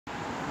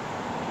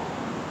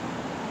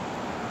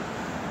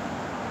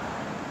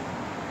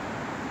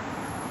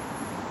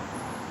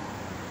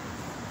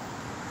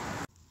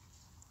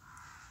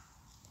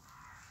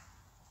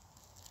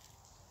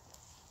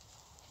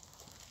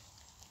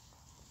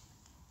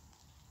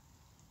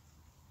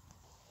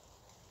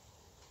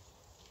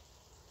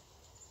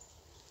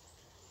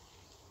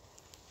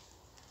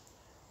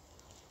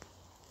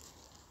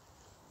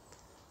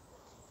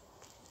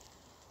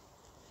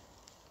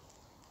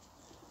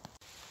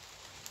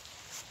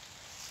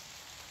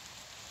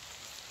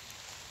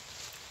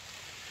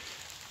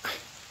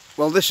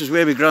Well, this is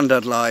where my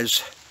granddad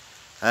lies.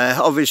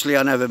 Obviously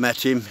I never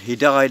met him. He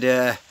died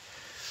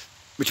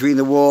between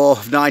the war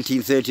of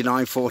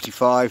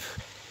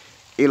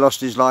 1939-45. He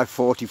lost his life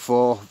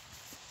 44.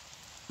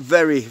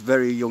 Very,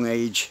 very young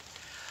age.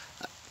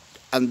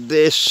 And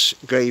this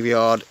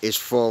graveyard is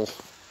full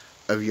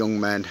of young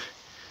men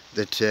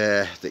that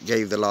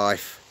gave their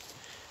life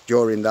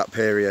during that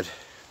period.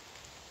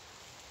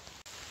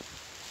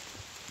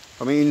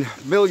 I mean,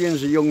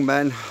 millions of young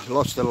men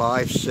lost their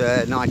lives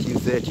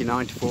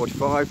 1939 to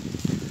 45,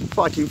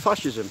 fighting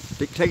fascism,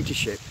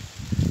 dictatorship,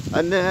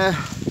 and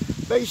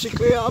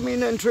basically, I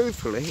mean, and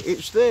truthfully,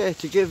 it's there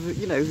to give,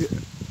 you know,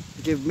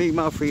 give me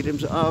my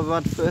freedoms that I've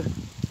had for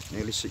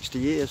nearly 60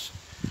 years.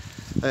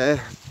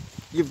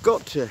 You've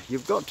got to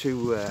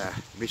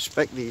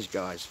respect these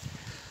guys,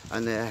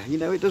 and you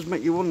know, it does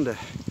make you wonder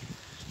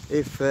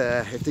if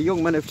the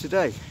young men of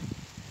today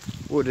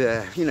would,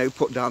 you know,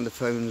 put down the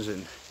phones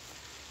and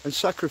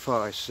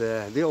sacrifice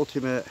the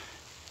ultimate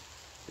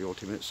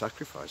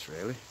sacrifice,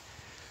 really.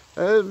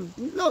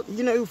 Not,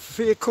 you know,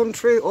 for your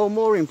country, or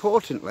more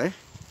importantly,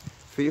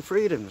 for your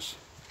freedoms.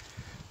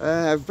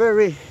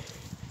 Very,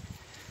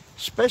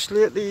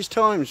 especially at these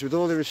times with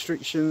all the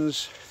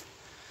restrictions,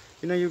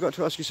 you know, you've got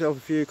to ask yourself a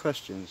few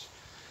questions.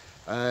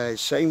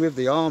 Same with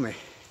the army.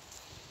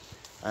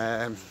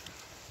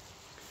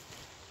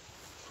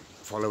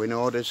 Following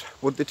orders,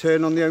 would they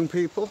turn on their own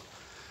people?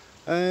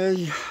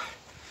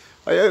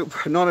 I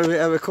hope none of it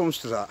ever comes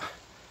to that.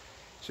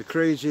 It's a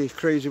crazy,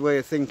 crazy way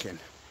of thinking.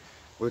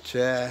 But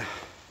I'm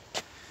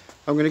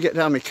going to get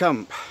down my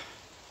camp,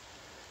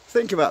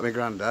 think about my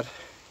granddad,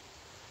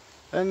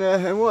 and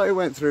what he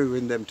went through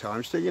in them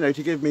times to, you know,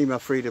 to give me my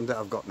freedom that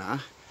I've got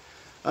now,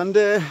 and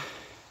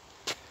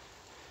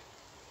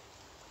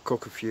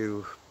cook a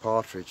few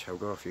partridge. I've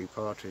got a few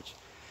partridge.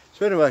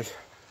 So anyway,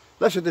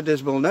 less of the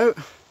dismal note.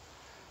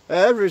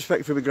 Every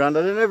respect for my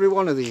granddad and every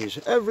one of these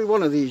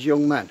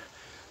young men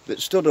that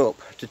stood up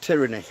to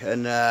tyranny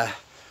and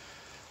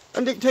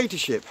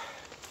dictatorship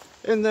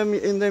in them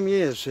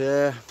years,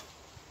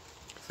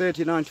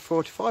 39 to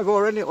 45,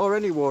 or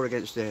any war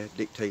against a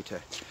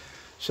dictator.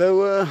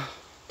 So I'm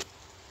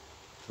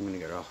going to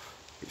get off.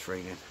 It's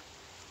raining.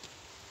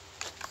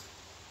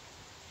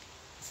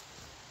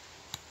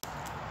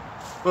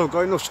 Well, I've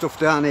got enough stuff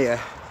down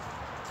here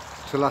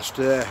to last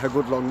a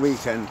good long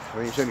weekend. I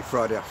mean, it's only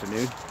Friday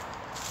afternoon.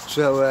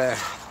 So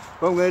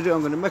what I'm going to do, I'm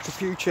going to make a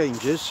few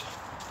changes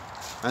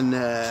and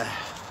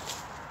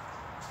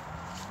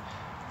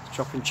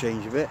chop and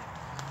change a bit.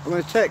 I'm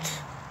going to take,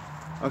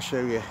 I'll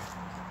show you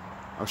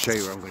what I'm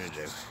going to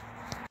do.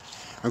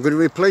 I'm going to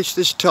replace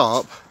this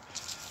tarp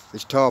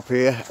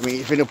here. I mean,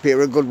 it's been up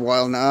here a good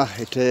while now.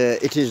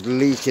 It is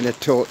leaking a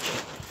touch.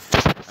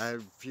 A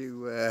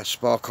few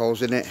spark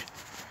holes in it.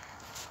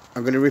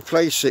 I'm going to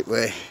replace it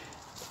with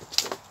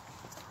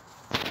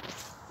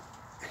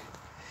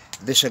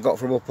this I got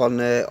from up on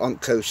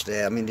coast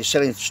there. I mean, they're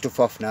selling stuff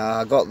off now.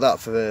 I got that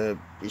for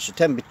it's a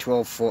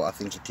 10x12 foot, I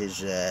think it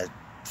is,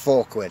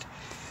 £4.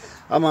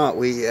 I might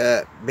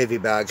bivvy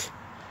bag.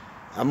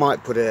 I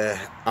might put a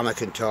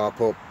hammock and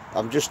tarp up.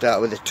 I'm just out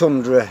with a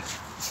Tundra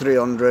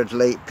 300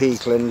 late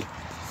peakland.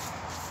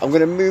 I'm going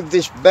to move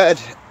this bed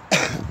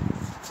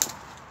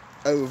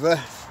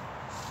over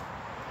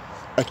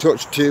a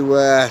touch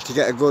to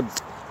get a good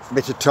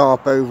bit of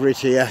tarp over it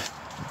here.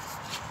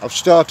 I've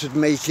started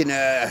making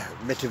a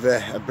bit of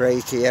a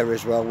break here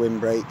as well,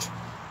 windbreak.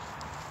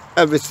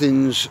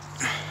 Everything's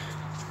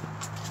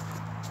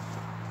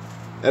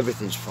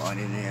fine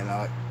in here,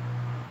 like.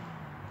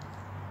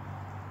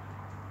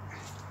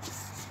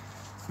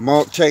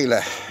 Mark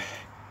Taylor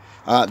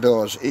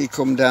Outdoors, he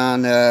come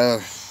down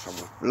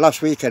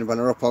last weekend when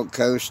I was up on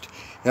coast.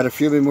 He had a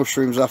few of my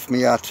mushrooms off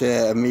me at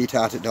a meet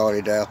out at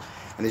Dorrydale,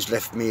 and he's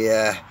left me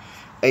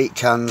 8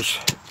 cans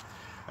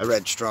of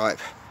red stripe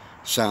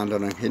sound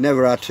on him. He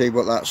never had to,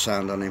 but that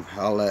sound on him.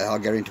 I'll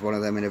get into one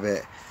of them in a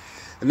bit.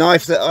 A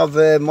knife that I've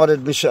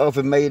modded myself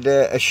and made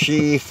a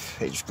sheath.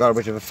 It's got a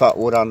bit of a fat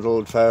wood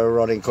handled ferro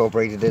rod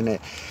incorporated in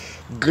it.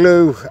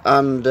 Glue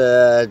and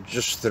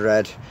just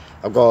thread.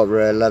 I've got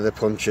a leather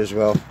punch as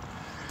well.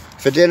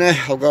 For dinner,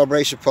 I've got a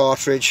brace of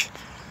partridge.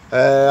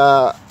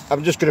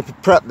 I'm just going to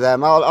prep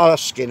them. I'll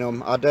skin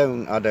them. I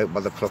don't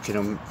bother plucking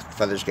them.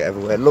 Feathers get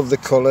everywhere. Love the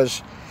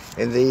colours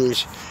in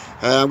these.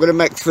 I'm going to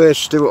make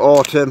first stew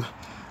autumn.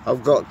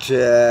 I've got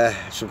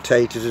some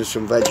taters and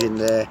some veg in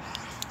there.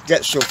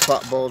 Get some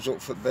fat balls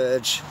up for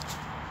birds.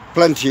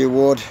 Plenty of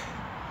wood.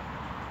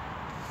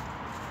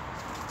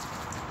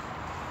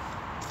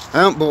 I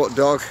haven't bought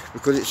dog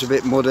because it's a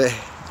bit muddy.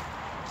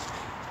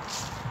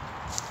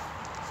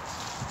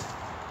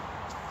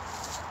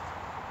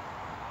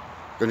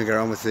 Gonna get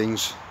on with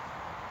things.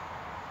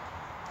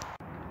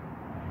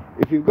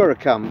 If you've got a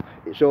camp,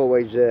 it's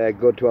always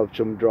good to have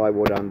some dry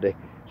wood handy,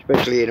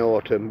 especially in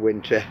autumn,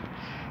 winter.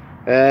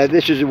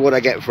 This is the wood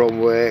I get from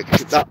work.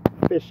 That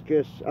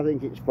Fiscus, I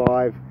think it's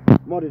 5.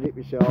 Modded it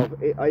myself.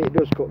 It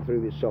does cut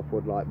through this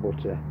softwood like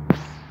butter.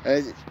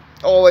 It's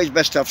always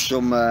best to have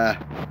some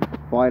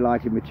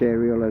firelighting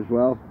material as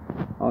well.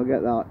 I'll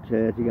get that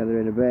together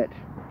in a bit.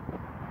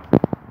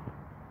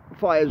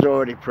 fire's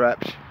already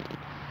prepped.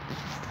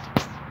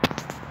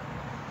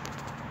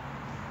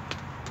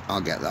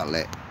 I'll get that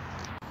lit.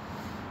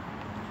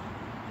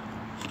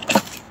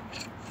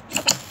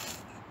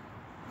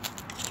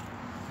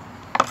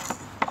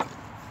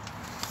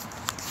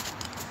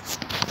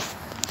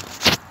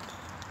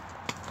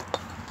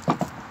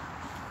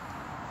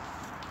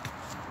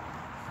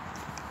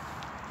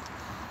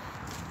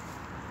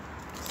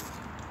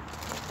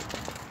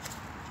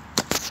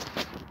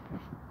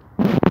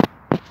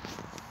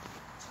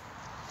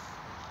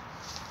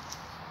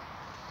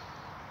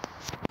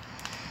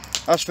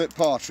 As for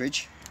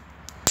partridge,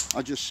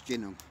 I just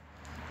skin them.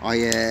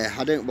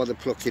 I don't bother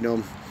plucking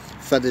them.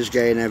 Feathers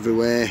going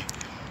everywhere.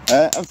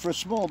 And for a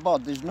small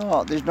bod, there's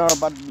not a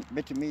bad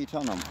bit of meat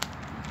on them.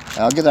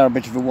 I'll give that a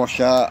bit of a wash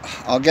out.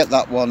 I'll get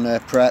that one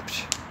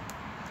prepped.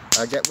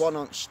 I'll get one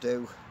on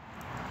stew,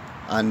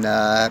 and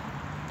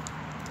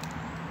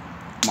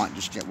might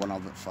just get one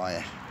over at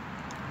fire.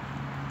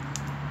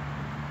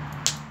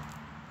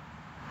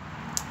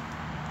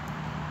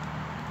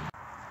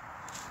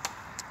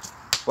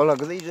 Well, I've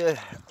got these a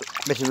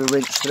bit of a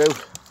rinse through.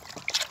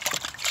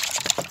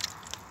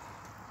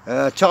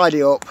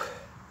 Tidy up.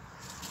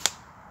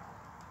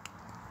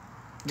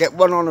 Get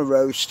one on a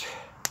roast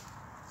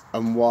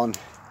and one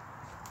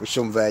with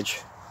some veg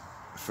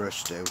for a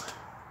stew.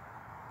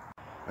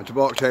 And to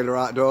Mark Taylor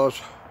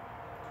Outdoors.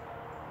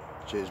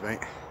 Cheers, mate.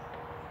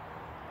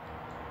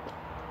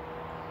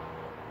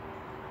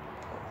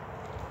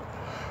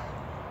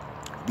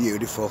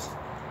 Beautiful.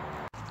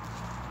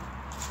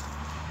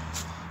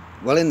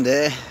 Well, in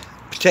there,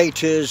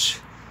 potatoes,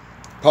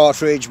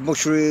 partridge,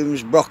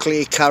 mushrooms,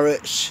 broccoli,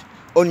 carrots,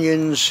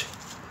 onions.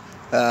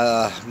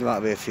 There might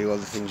be a few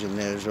other things in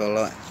there as well.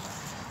 Like.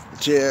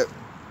 But,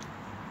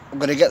 I'm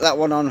going to get that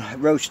one on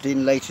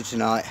roasting later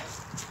tonight.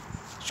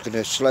 Just going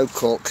to slow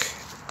cook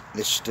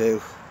this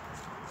stew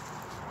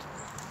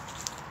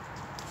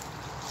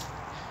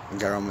and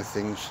get on with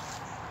things.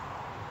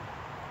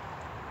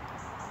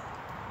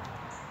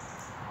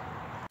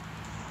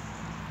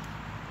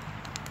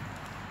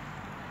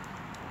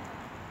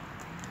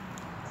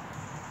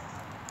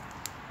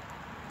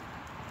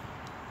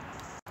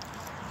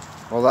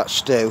 Well, that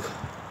stew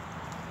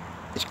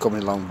is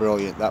coming along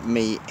brilliant. That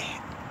meat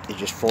is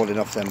just falling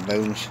off them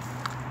bones.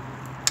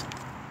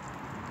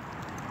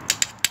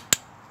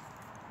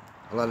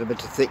 I'll add a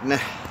bit of thickener.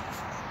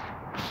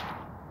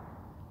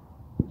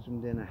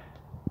 Some dinner.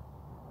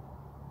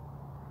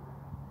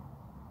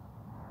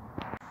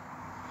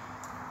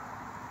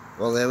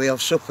 Well, there we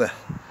have supper.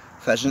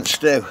 Pheasant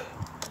stew.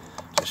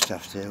 Just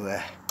have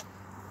to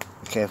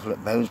be careful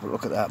at bones, but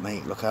look at that,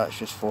 mate. Look how it's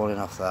just falling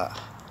off that.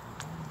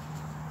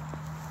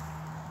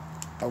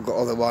 I've got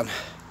other one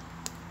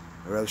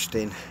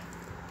roasting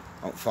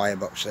on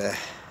firebox there.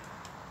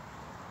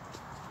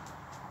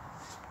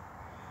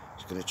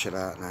 It's going to chill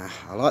out now.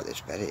 I like this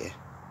bed here.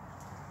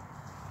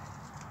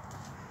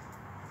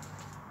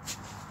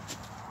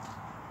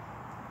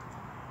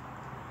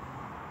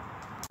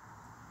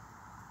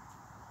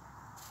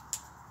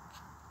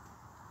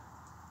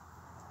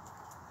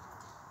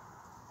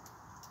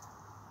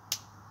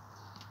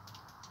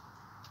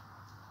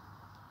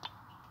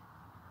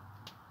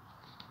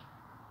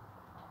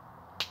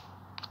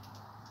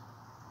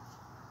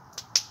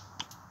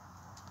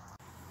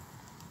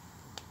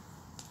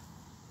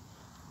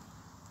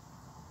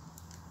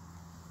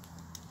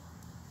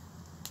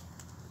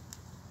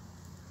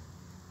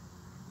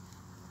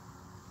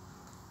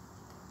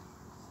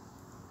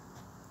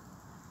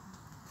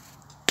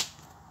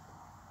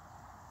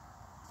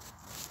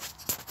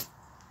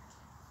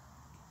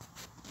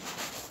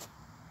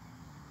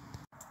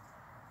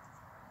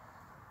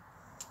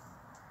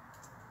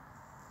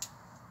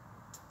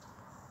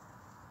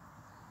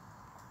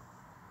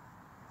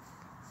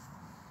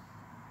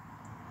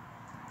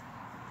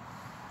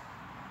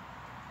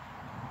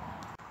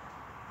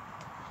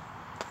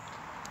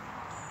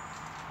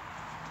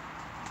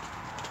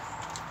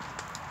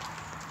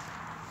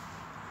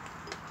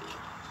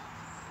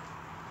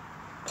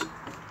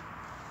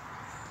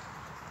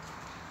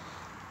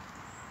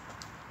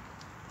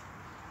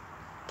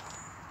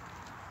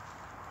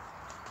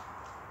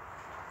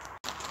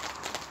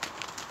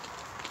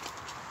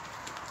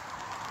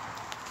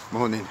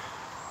 Morning.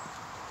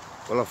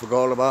 Well, I forgot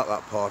all about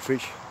that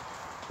partridge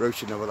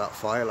roasting over that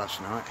fire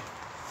last night.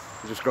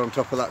 I just got on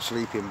top of that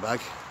sleeping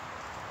bag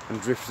and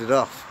drifted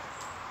off.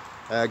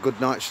 Good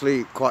night's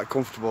sleep, quite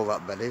comfortable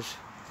that bed is.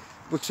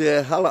 But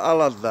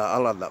I'll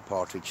add that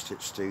partridge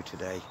stew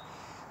today.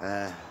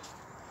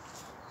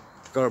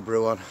 Got a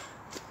brew on.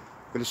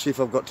 Going to see if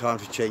I've got time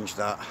to change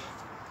that.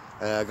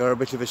 Got a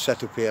bit of a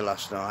setup here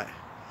last night,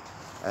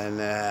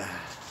 and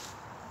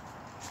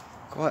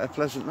quite a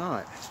pleasant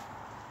night.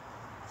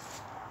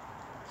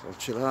 So I'll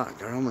chill out and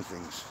get on with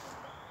things.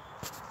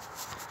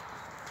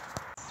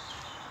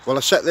 Well,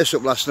 I set this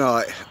up last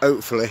night,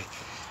 hopefully,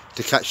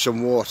 to catch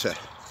some water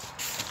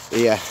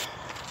here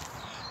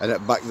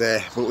and back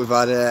there. But we've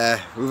had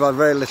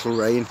very little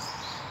rain.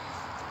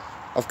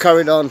 I've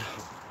carried on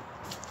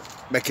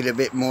making a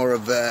bit more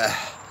of a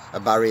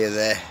barrier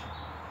there,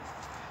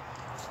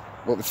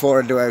 But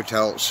before I do out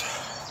else,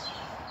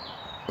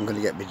 I'm going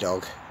to get my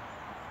dog.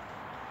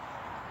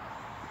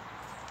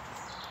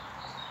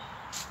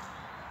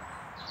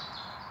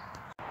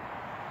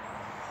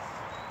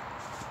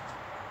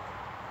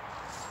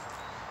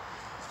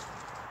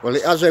 Well,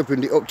 it has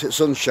opened it up to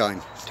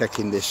sunshine,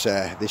 taking this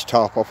this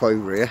tarp off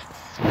over here.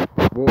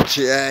 But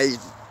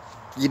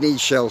you need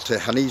shelter.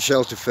 I need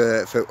shelter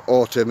for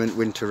autumn and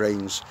winter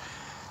rains.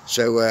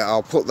 So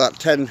I'll put that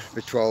 10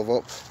 by 12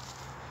 up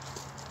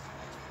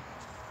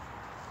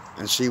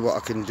and see what I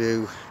can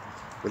do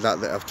with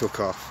that I've took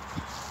off.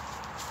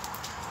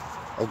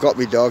 I've got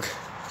my dog.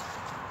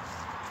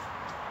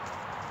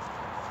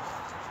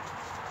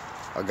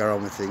 I'll get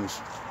on with things.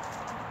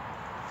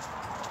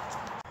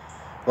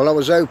 Well, I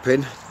was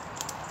hoping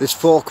this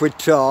 4-quid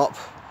tarp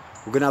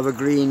we're going to have a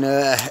green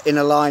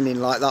inner lining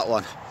like that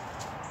one,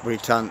 but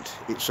it ain't.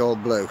 It's all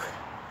blue.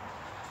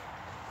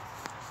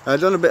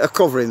 I've done a bit of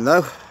covering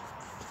though.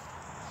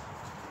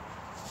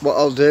 What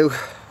I'll do,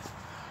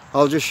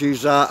 I'll just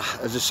use that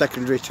as a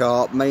secondary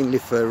tarp, mainly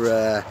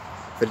for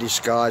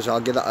disguise. I'll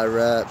give that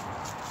a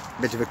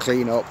bit of a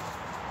clean up,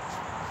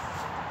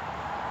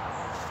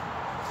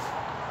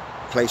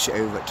 place it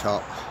over the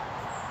top.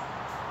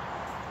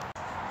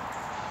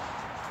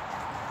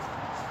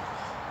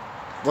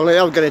 Well, I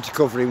am getting to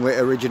covering with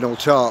original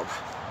tarp,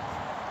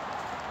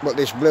 but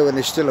this blue one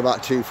is still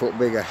about 2 foot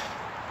bigger.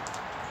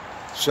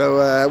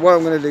 So what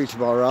I'm going to do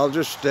tomorrow, I'll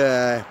just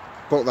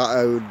put that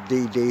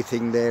ODD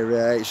thing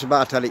there. It's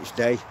about had its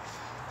day,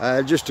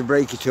 just to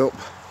break it up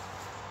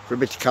for a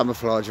bit of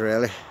camouflage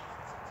really.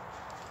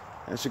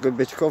 That's a good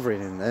bit of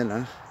covering in there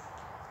now.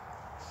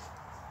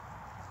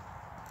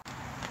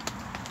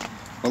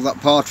 Well,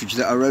 that partridge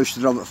that I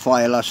roasted on the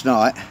fire last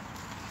night,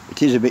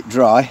 it is a bit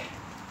dry.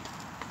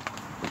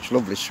 It's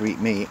lovely sweet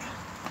meat.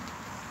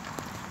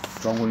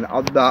 So I'm going to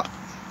add that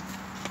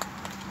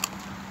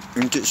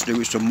into it, stew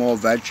with some more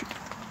veg.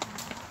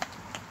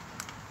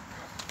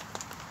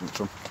 And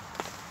some.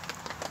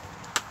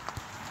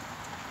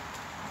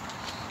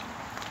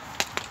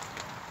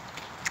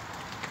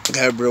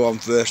 Get a brew on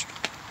first.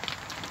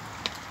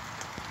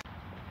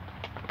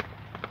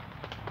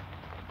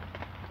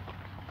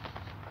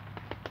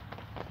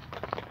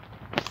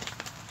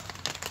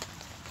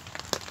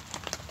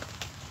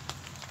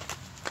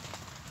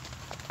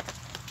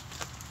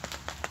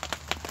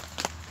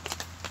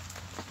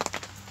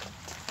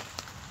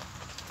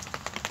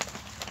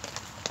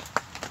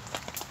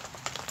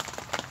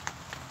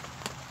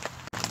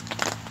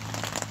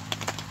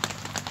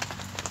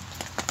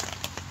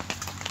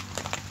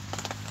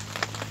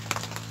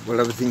 Well,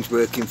 everything's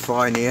working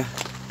fine here.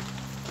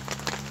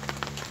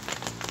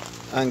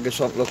 Angus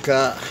on look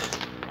at,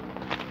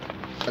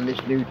 and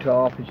this new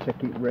tarp is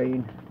taking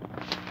rain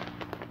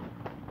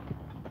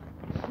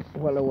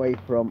well away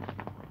from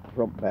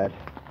front bed.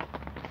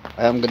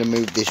 I am going to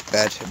move this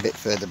bed a bit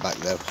further back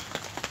though.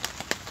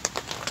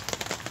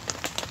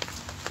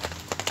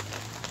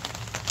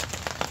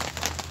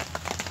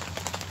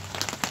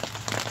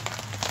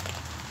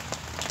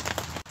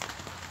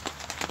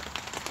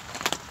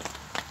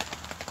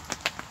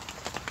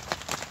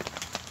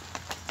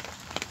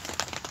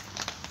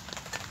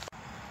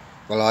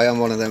 Well, I am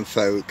one of them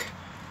folk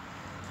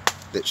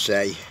that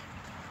say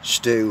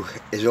stew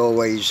is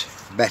always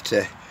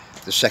better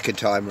the second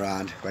time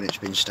round when it's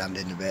been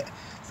standing a bit.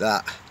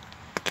 That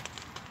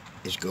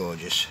is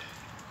gorgeous.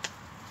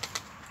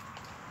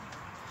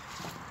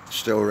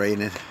 Still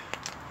raining.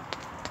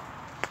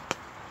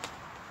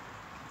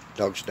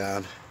 Dog's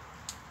down.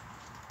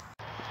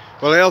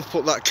 Well, I have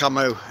put that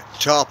camo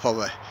tarp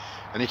over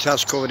and it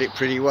has covered it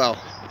pretty well.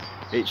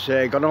 It's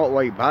gone all the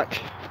way back.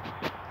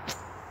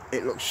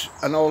 It looks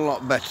an whole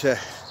lot better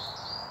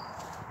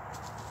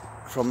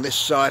from this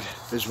side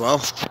as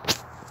well.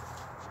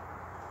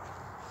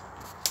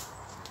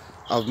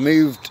 I've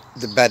moved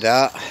the bed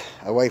out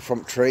away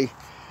from tree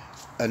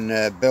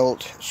and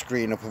built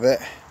screen up a bit.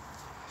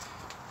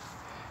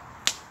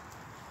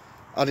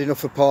 Had enough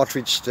for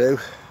partridge stew,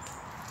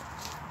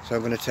 so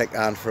I'm going to take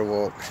Anne for a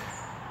walk.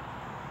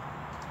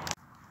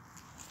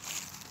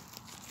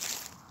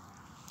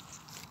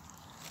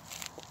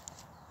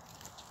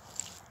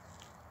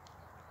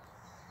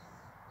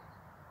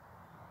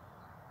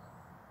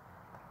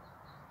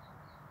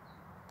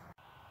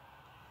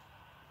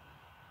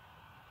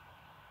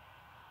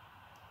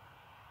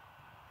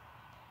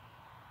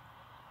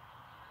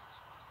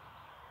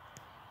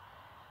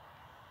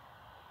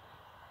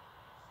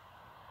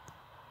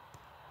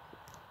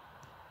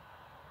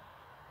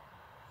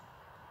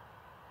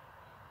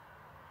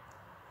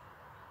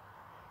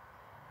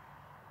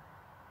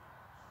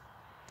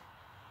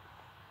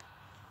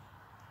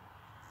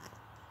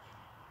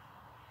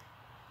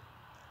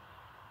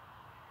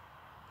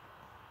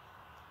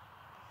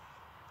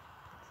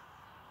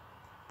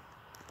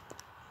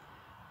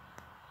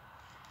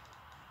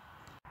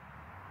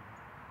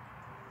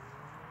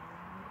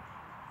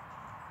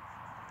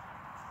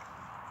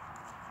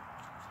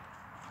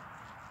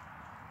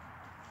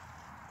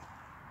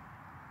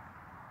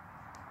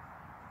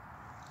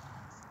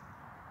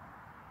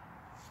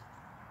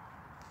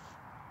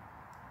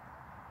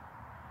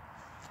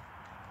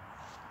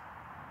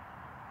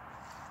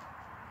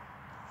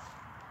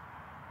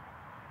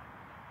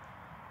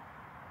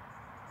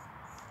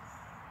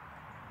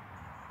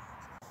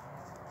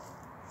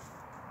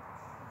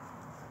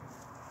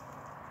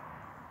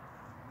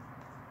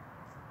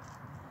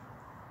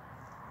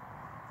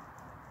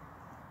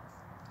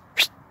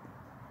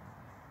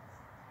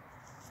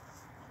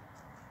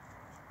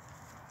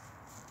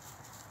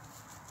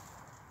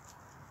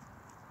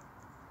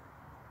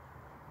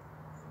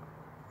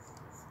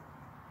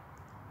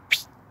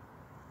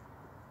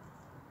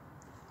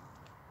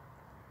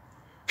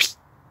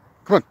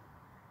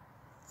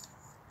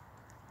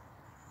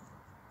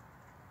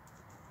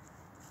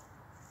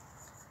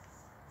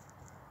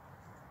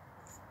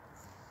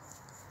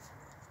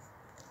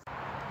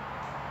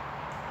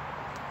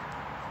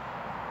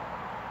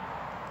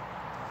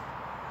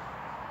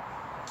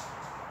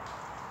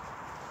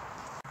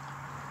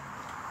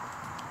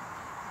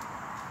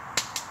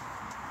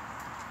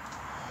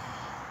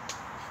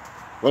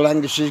 Well,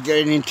 Angus is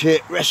getting into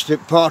rest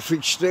at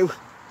partridge stew.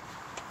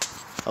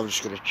 I'm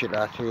just going to chill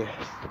out here,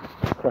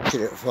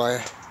 cracking at a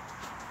fire.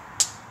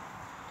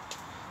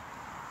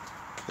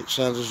 It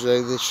sounds as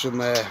though there's some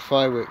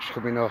fireworks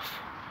coming off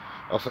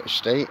at the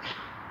estate.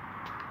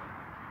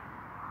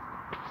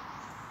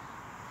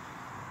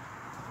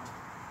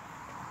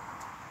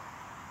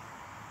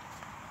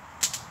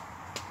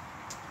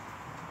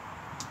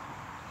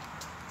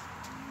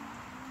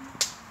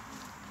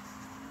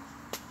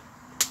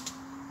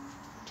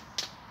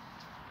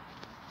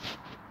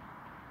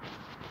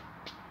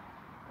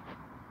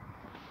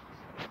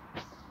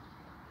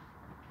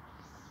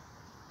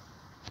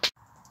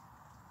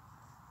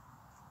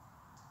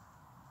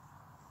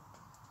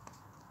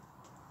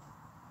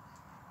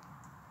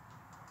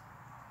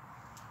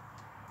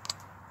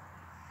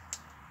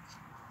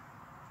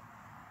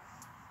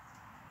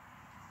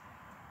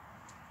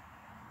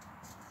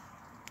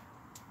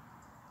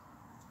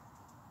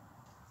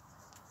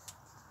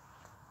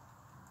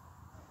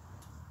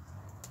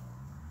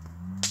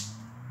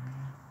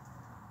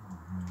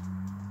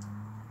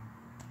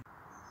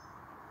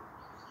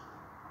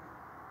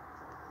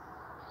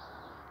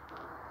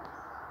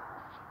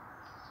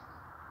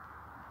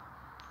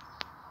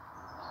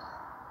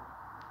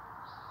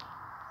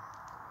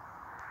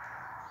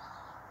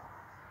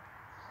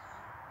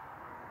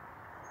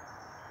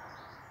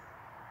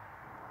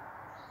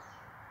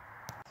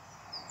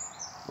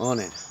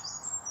 Morning.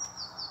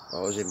 I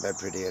was in bed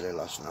pretty early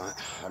last night.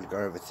 I'd got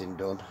everything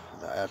done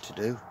that I had to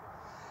do.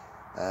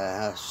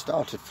 I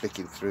started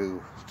flicking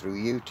through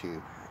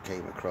YouTube. I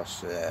came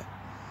across that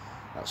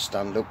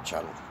Stand Up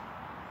channel.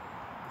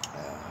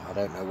 I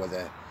don't know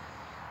whether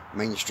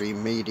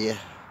mainstream media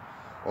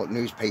or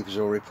newspapers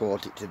will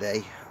report it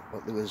today,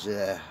 but there was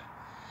a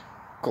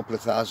couple of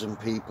thousand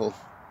people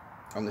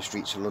on the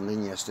streets of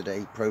London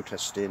yesterday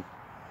protesting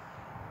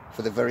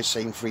for the very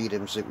same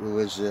freedoms that we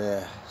was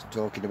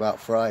talking about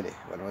Friday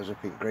when I was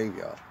up in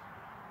Graveyard.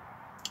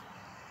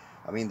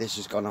 I mean, this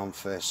has gone on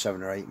for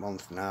 7 or 8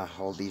 months now,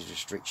 all these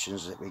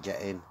restrictions that we're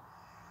getting.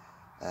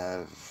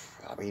 I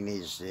mean,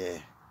 is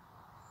the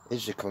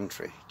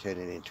country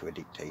turning into a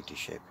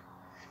dictatorship?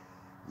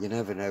 You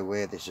never know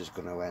where this is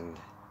going to end.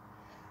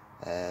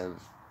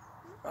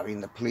 I mean,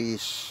 the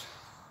police,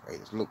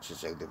 it looks as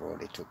though they've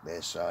already took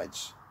their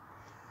sides.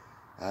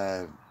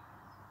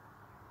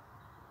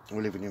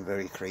 We're living in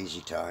very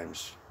crazy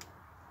times.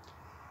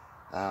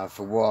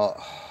 For what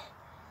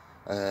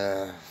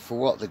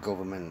the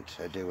government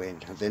are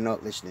doing, they're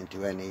not listening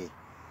to any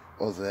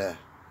other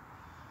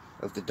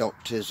of the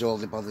doctors. All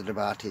they're bothered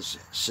about is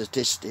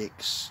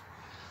statistics.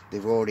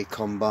 They've already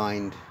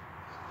combined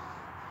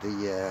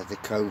the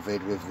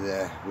COVID with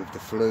the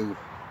flu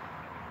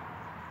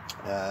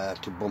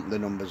to bump the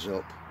numbers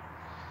up.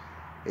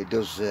 It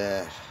does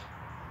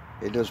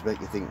make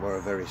you think what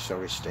a very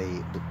sorry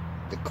state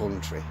the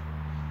country,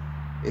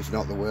 if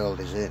not the world,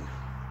 is in.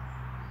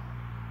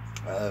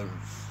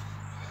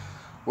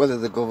 Whether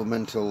the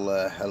government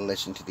will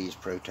listen to these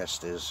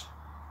protesters,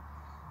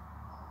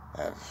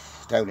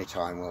 only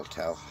time will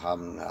tell.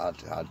 I'm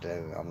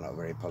not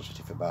very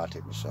positive about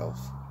it myself.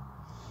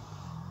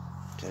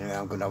 But anyway,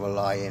 I'm going to have a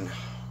lie in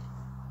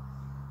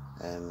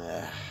and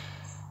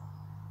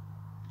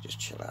just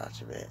chill out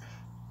a bit,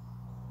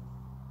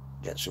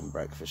 get some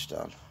breakfast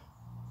on,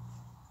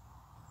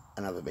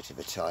 and have a bit of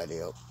a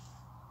tidy up.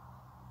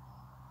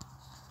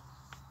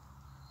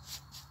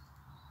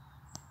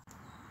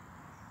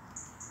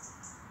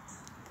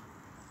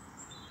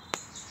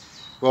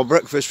 Well,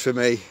 breakfast for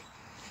me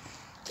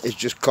is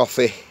just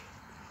coffee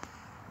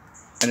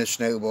and a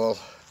snowball.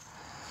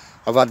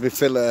 I've had my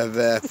fill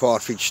of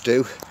partridge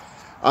stew.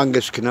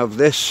 Angus can have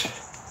this.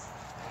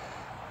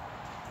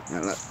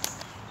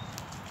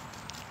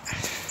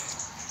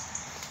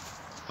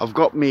 I've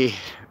got my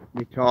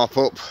tarp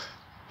up.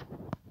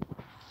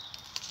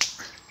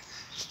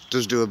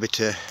 Does do a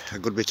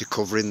good bit of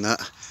covering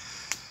that.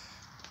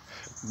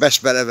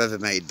 Best bed I've ever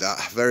made, that.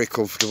 Very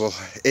comfortable.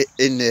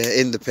 In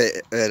the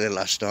pit early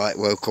last night.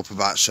 Woke up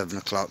about 7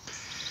 o'clock.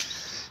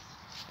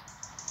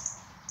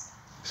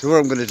 So what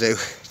I'm going to do,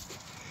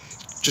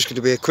 just going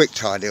to be a quick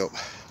tidy up.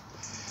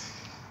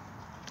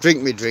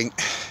 Drink me drink.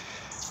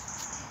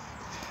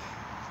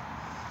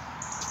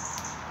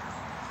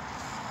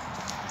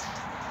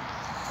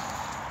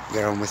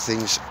 Get on with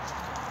things.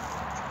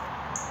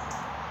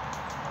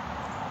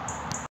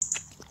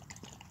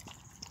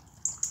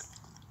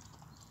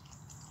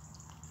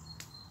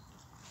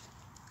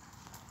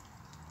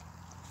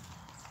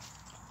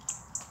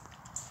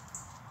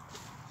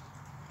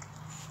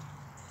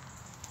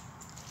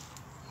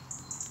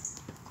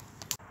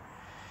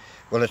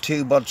 Well, a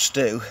 2-bod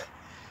stew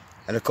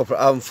and a couple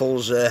of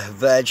handfuls of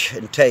veg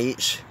and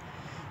tates,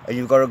 and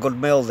you've got a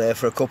good meal there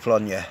for a couple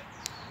on you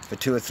for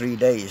 2 or 3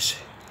 days.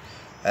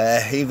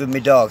 Even my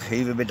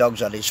dog's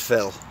had his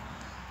fill.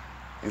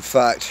 In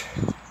fact,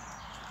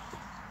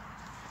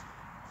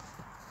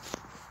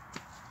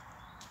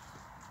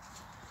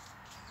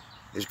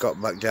 he's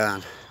got back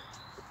down.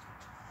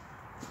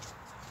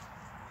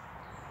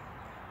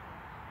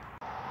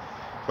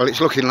 Well, it's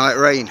looking like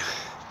rain.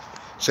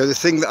 So the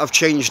thing that I've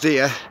changed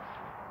here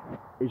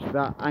is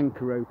that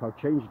anchor rope. I've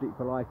changed it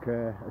for like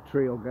a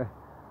tree hugger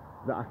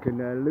that I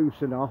can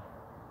loosen off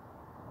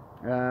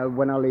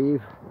when I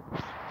leave.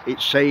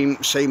 It's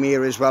same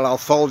here as well. I'll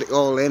fold it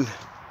all in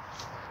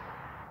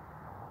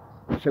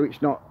so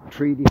it's not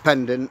tree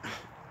dependent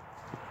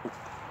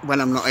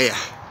when I'm not here.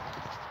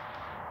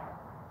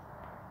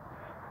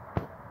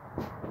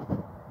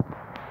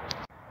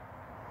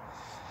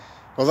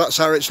 Well, that's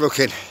how it's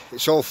looking.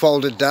 It's all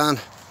folded down.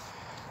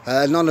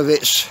 None of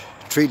it's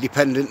tree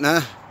dependent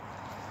now.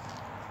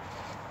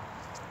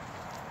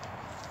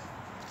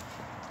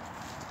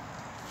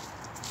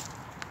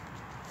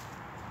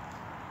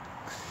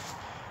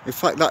 In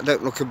fact, that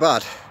don't look a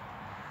bad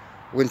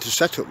winter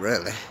setup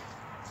really.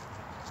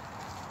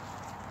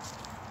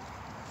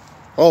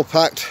 All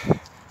packed,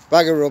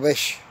 bag of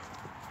rubbish.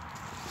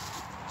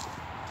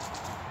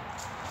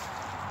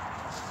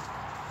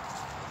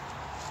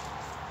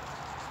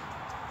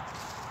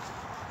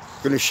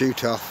 Gonna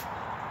shoot off.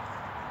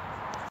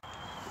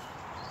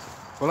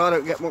 Well, I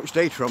don't get much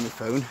data on my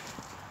phone,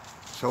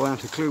 so I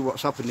haven't a clue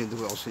what's happened in the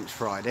world since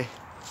Friday.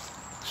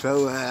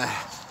 So,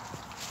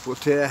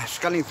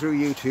 scanning through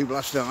YouTube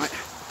last night,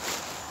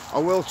 I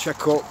will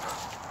check up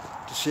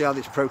to see how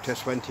this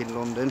protest went in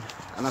London,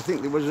 and I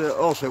think there was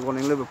also one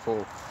in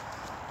Liverpool.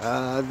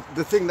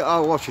 The thing that I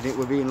was watching, it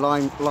were being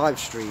live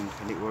streamed,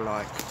 and it were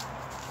like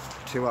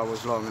 2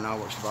 hours long, and I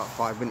watched about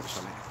 5 minutes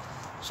on it.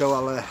 So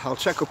I'll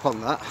check up on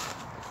that.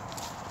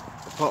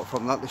 Apart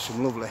from that, there's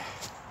some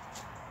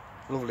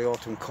lovely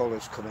autumn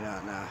colours coming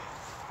out now.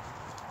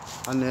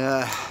 And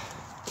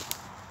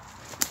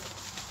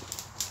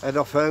head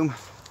off home.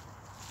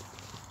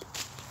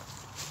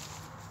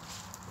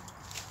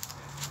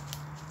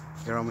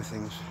 Get on with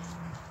things.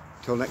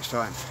 Till next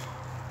time.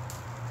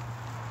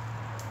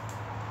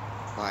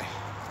 Bye.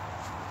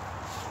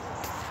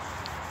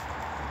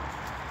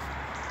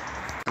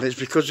 And it's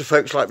because of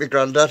folks like my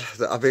granddad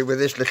that I've been with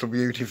this little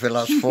beauty for the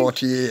last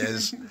 40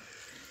 years.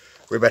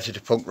 We met at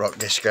a punk rock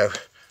disco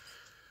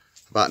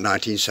about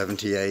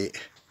 1978.